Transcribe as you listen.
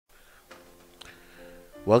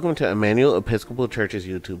Welcome to Emmanuel Episcopal Church's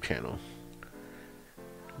YouTube channel.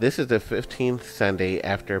 This is the 15th Sunday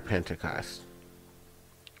after Pentecost.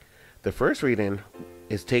 The first reading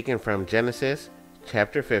is taken from Genesis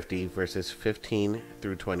chapter 50 verses 15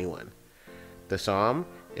 through 21. The psalm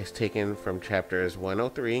is taken from chapters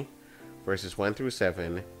 103 verses 1 through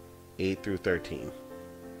 7, 8 through 13.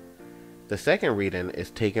 The second reading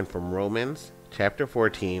is taken from Romans chapter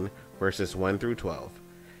 14 verses 1 through 12.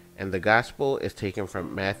 And the gospel is taken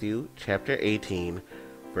from Matthew chapter 18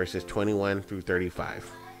 verses 21 through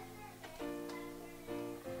 35.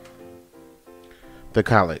 The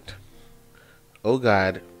Collect. O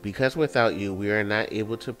God, because without you we are not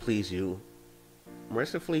able to please you,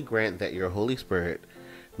 mercifully grant that your Holy Spirit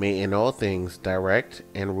may in all things direct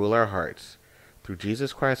and rule our hearts, through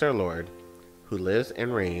Jesus Christ our Lord, who lives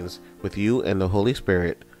and reigns with you and the Holy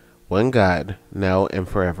Spirit, one God, now and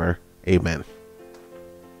forever. Amen.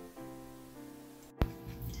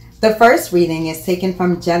 The first reading is taken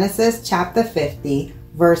from Genesis chapter 50,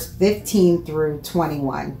 verse 15 through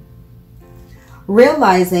 21.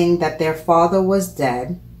 Realizing that their father was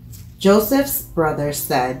dead, Joseph's brothers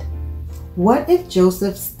said, "What if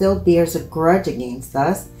Joseph still bears a grudge against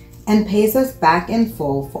us and pays us back in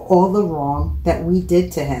full for all the wrong that we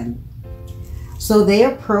did to him?" So they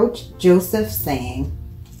approached Joseph, saying,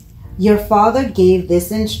 "Your father gave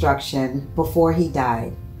this instruction before he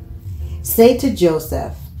died. Say to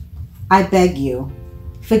Joseph, I beg you,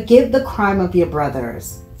 forgive the crime of your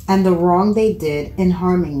brothers and the wrong they did in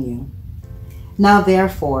harming you. Now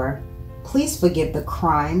therefore, please forgive the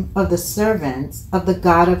crime of the servants of the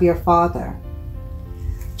God of your father."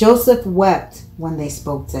 Joseph wept when they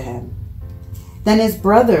spoke to him. Then his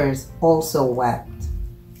brothers also wept,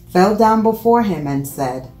 fell down before him and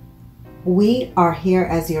said, "We are here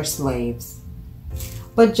as your slaves."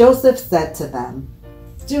 But Joseph said to them,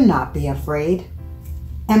 "Do not be afraid.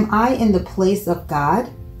 Am I in the place of God?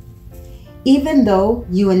 Even though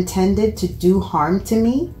you intended to do harm to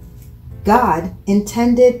me, God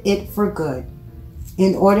intended it for good,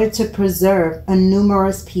 in order to preserve a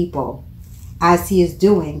numerous people, as he is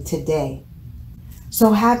doing today.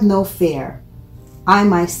 So have no fear. I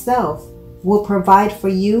myself will provide for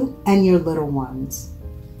you and your little ones."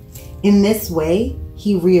 In this way,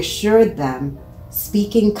 he reassured them,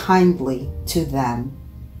 speaking kindly to them.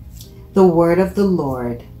 The word of the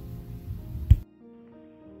Lord.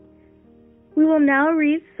 We will now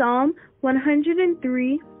read Psalm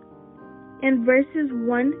 103 and verses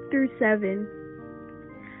 1 through 7.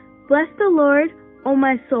 Bless the Lord, O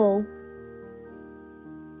my soul,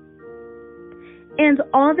 and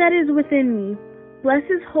all that is within me. Bless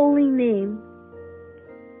his holy name.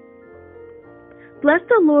 Bless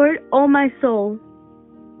the Lord, O my soul,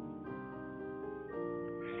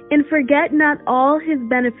 and forget not all his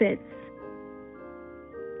benefits.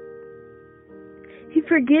 He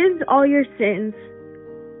forgives all your sins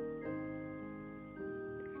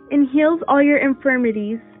and heals all your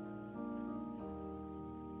infirmities.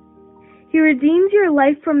 He redeems your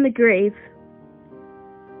life from the grave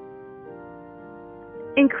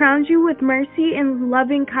and crowns you with mercy and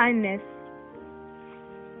loving kindness.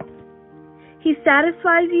 He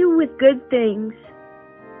satisfies you with good things,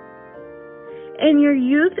 and your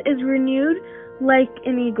youth is renewed like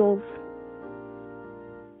an eagle's.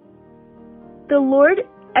 The Lord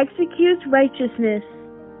executes righteousness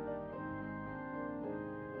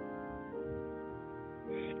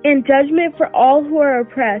and judgment for all who are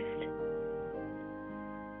oppressed.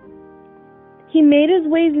 He made his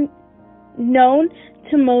ways known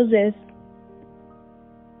to Moses,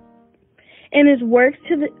 and his works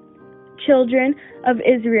to the children of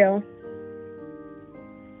Israel.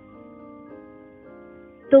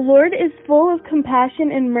 The Lord is full of compassion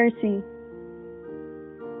and mercy,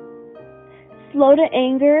 slow to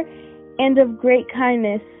anger, and of great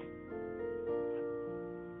kindness.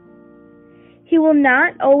 He will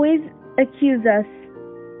not always accuse us,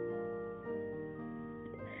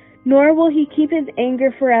 nor will he keep his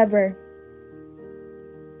anger forever.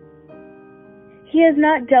 He has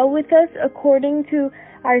not dealt with us according to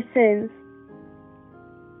our sins,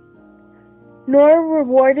 nor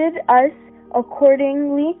rewarded us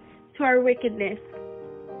accordingly to our wickedness.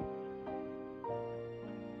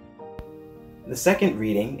 The second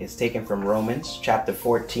reading is taken from Romans chapter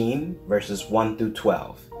 14, verses 1 through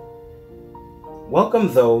 12.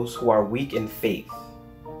 Welcome those who are weak in faith,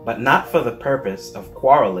 but not for the purpose of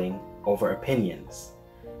quarreling over opinions.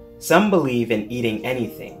 Some believe in eating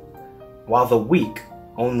anything, while the weak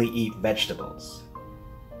only eat vegetables.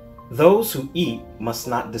 Those who eat must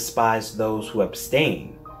not despise those who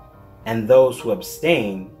abstain, and those who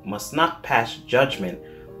abstain must not pass judgment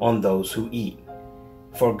on those who eat,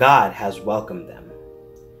 for God has welcomed them.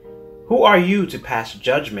 Who are you to pass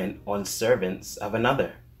judgment on servants of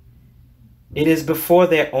another? It is before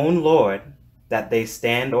their own Lord that they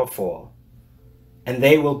stand or fall, and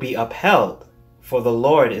they will be upheld, for the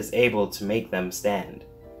Lord is able to make them stand.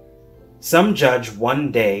 Some judge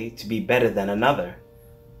one day to be better than another,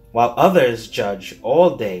 while others judge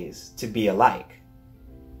all days to be alike.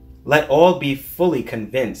 Let all be fully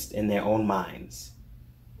convinced in their own minds.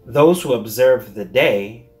 Those who observe the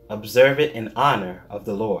day observe it in honor of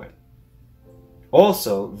the Lord.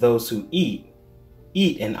 Also those who eat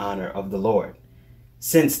in honor of the Lord,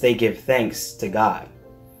 since they give thanks to God,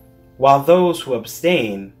 while those who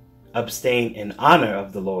abstain in honor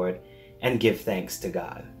of the Lord and give thanks to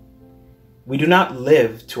God. We do not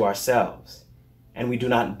live to ourselves, and we do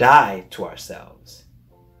not die to ourselves.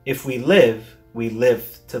 If we live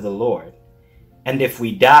to the Lord, and if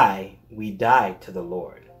we die to the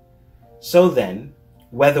Lord. So then,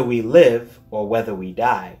 whether we live or whether we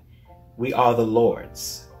die, we are the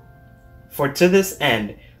Lord's. For to this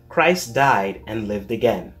end Christ died and lived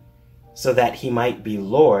again, so that he might be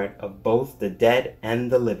Lord of both the dead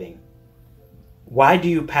and the living. Why do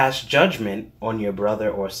you pass judgment on your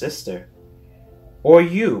brother or sister? Or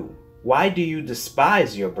you, why do you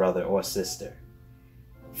despise your brother or sister?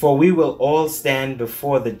 For we will all stand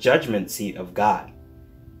before the judgment seat of God.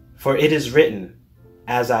 For it is written,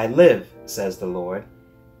 As I live, says the Lord,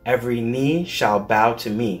 every knee shall bow to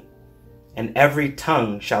me, and every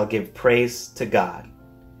tongue shall give praise to God.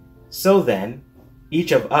 So then,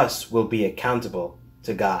 each of us will be accountable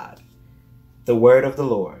to God. The word of the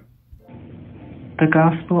Lord. The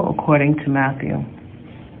Gospel according to Matthew.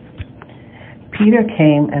 Peter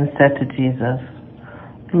came and said to Jesus,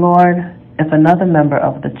 Lord, if another member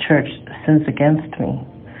of the church sins against me,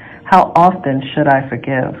 how often should I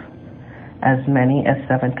forgive? As many as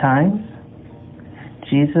 7 times?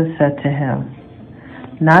 Jesus said to him,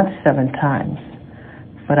 Not 7 times,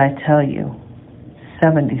 but I tell you,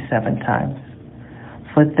 77 times.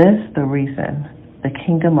 For this the reason the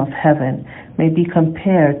kingdom of heaven may be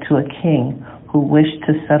compared to a king who wished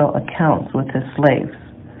to settle accounts with his slaves.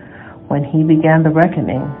 When he began the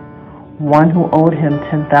reckoning, one who owed him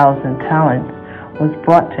 10,000 talents was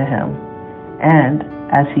brought to him, and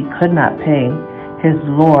as he could not pay, his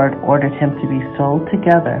Lord ordered him to be sold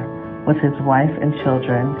together with his wife and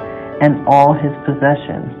children and all his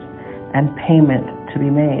possessions, and payment to be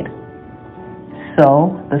made.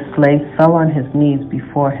 So the slave fell on his knees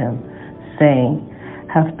before him, saying,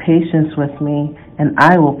 Have patience with me, and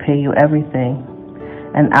I will pay you everything.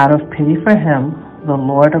 And out of pity for him, the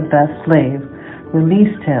Lord of that slave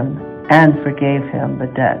released him and forgave him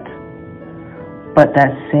the debt. But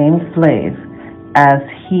that same slave, as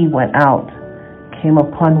he went out, came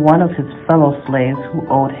upon one of his fellow slaves who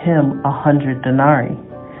owed him 100 denarii.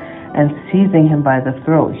 And seizing him by the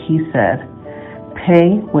throat, he said,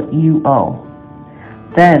 Pay what you owe.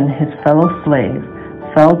 Then his fellow slave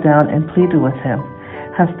fell down and pleaded with him,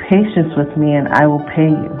 Have patience with me, and I will pay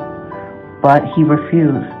you. But he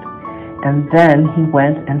refused, and then he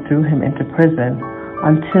went and threw him into prison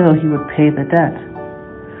until he would pay the debt.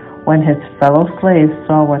 When his fellow slaves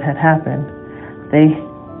saw what had happened, they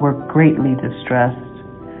were greatly distressed,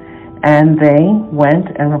 and they went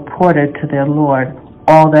and reported to their Lord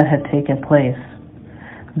all that had taken place.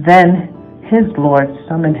 Then his Lord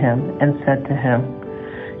summoned him and said to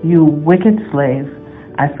him, You wicked slave,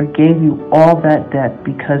 I forgave you all that debt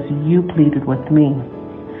because you pleaded with me.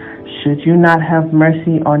 Should you not have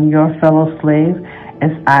mercy on your fellow slave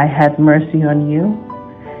as I had mercy on you?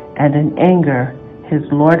 And in anger, his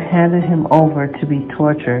Lord handed him over to be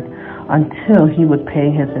tortured until he would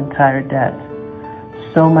pay his entire debt.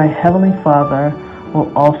 So my heavenly Father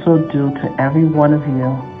will also do to every one of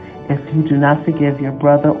you if you do not forgive your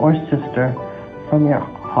brother or sister from your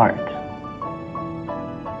heart.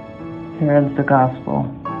 Here ends the Gospel.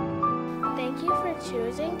 Thank you for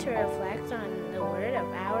choosing to reflect on the word of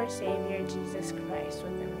our Savior Jesus Christ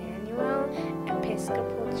with Emmanuel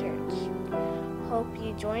Episcopal Church. Hope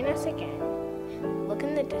you join us again. Look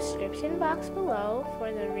in the description box below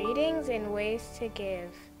for the readings and ways to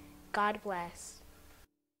give. God bless.